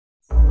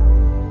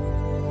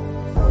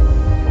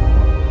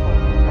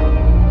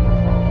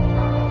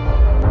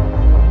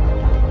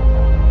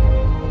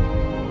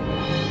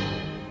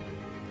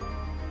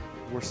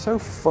so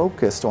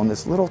focused on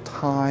this little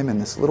time and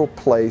this little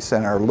place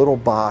and our little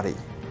body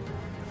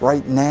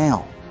right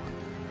now.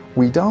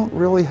 We don't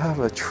really have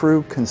a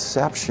true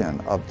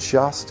conception of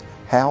just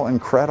how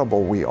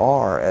incredible we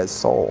are as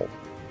soul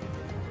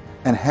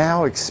and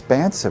how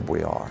expansive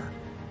we are,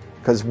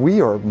 because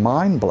we are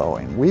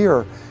mind-blowing.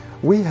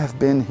 We have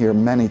been here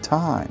many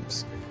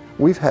times.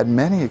 We've had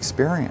many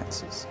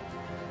experiences.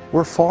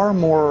 We're far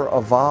more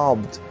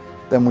evolved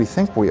than we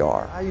think we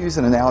are. I use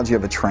an analogy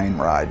of a train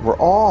ride. We're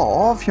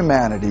all of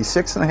humanity,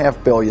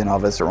 6.5 billion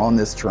of us are on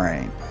this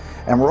train,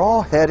 and we're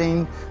all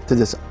heading to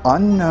this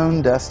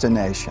unknown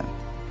destination.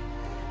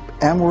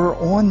 And we're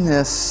on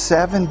this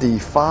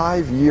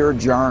 75-year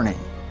journey.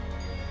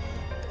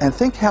 And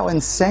think how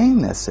insane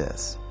this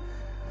is.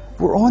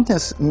 We're on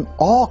this,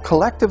 all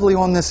collectively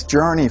on this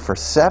journey for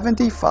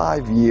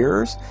 75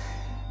 years,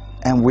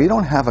 and we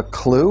don't have a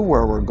clue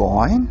where we're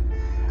going?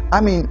 I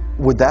mean,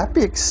 would that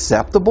be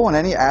acceptable in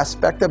any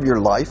aspect of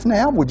your life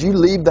now? Would you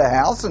leave the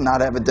house and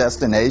not have a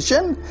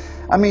destination?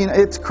 I mean,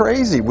 it's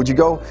crazy. Would you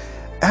go?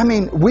 I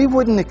mean, we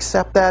wouldn't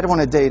accept that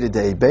on a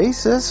day-to-day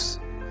basis,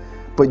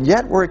 but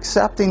yet we're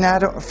accepting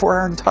that for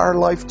our entire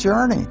life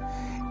journey.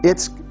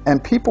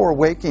 And people are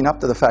waking up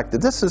to the fact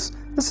that this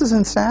is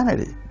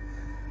insanity.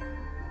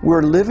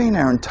 We're living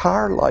our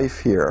entire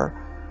life here.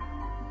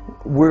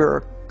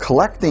 We're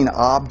collecting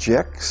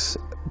objects,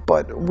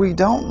 but we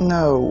don't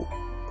know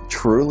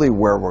truly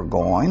where we're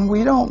going.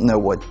 We don't know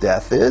what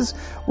death is.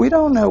 We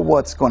don't know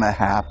what's going to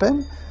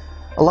happen.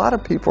 A lot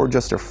of people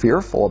are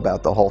fearful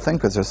about the whole thing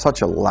because there's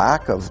such a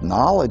lack of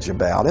knowledge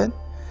about it,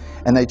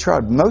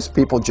 and most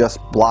people just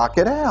block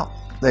it out.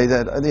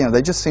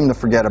 They just seem to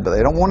forget about it.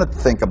 They don't want to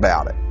think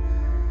about it.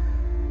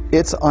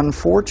 It's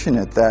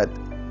unfortunate that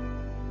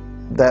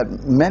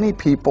many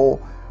people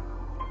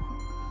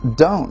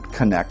don't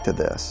connect to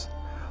this.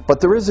 But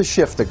there is a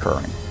shift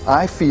occurring.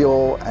 I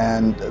feel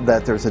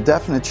that there's a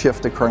definite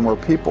shift occurring where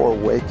people are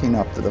waking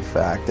up to the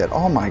fact that,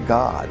 oh my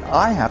God,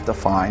 I have to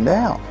find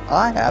out.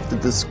 I have to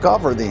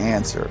discover the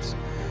answers.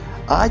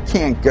 I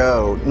can't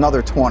go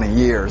another 20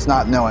 years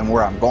not knowing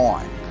where I'm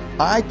going.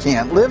 I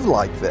can't live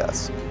like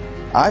this.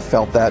 I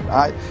felt that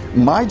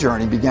my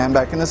journey began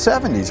back in the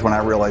 70s when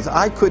I realized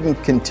I couldn't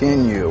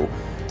continue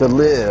to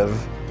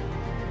live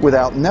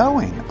without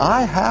knowing.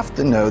 I have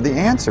to know the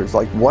answers,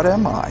 like what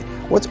am I?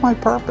 What's my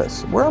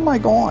purpose? Where am I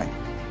going?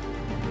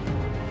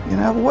 You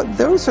know,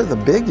 those are the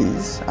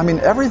biggies. I mean,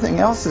 everything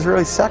else is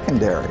really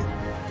secondary.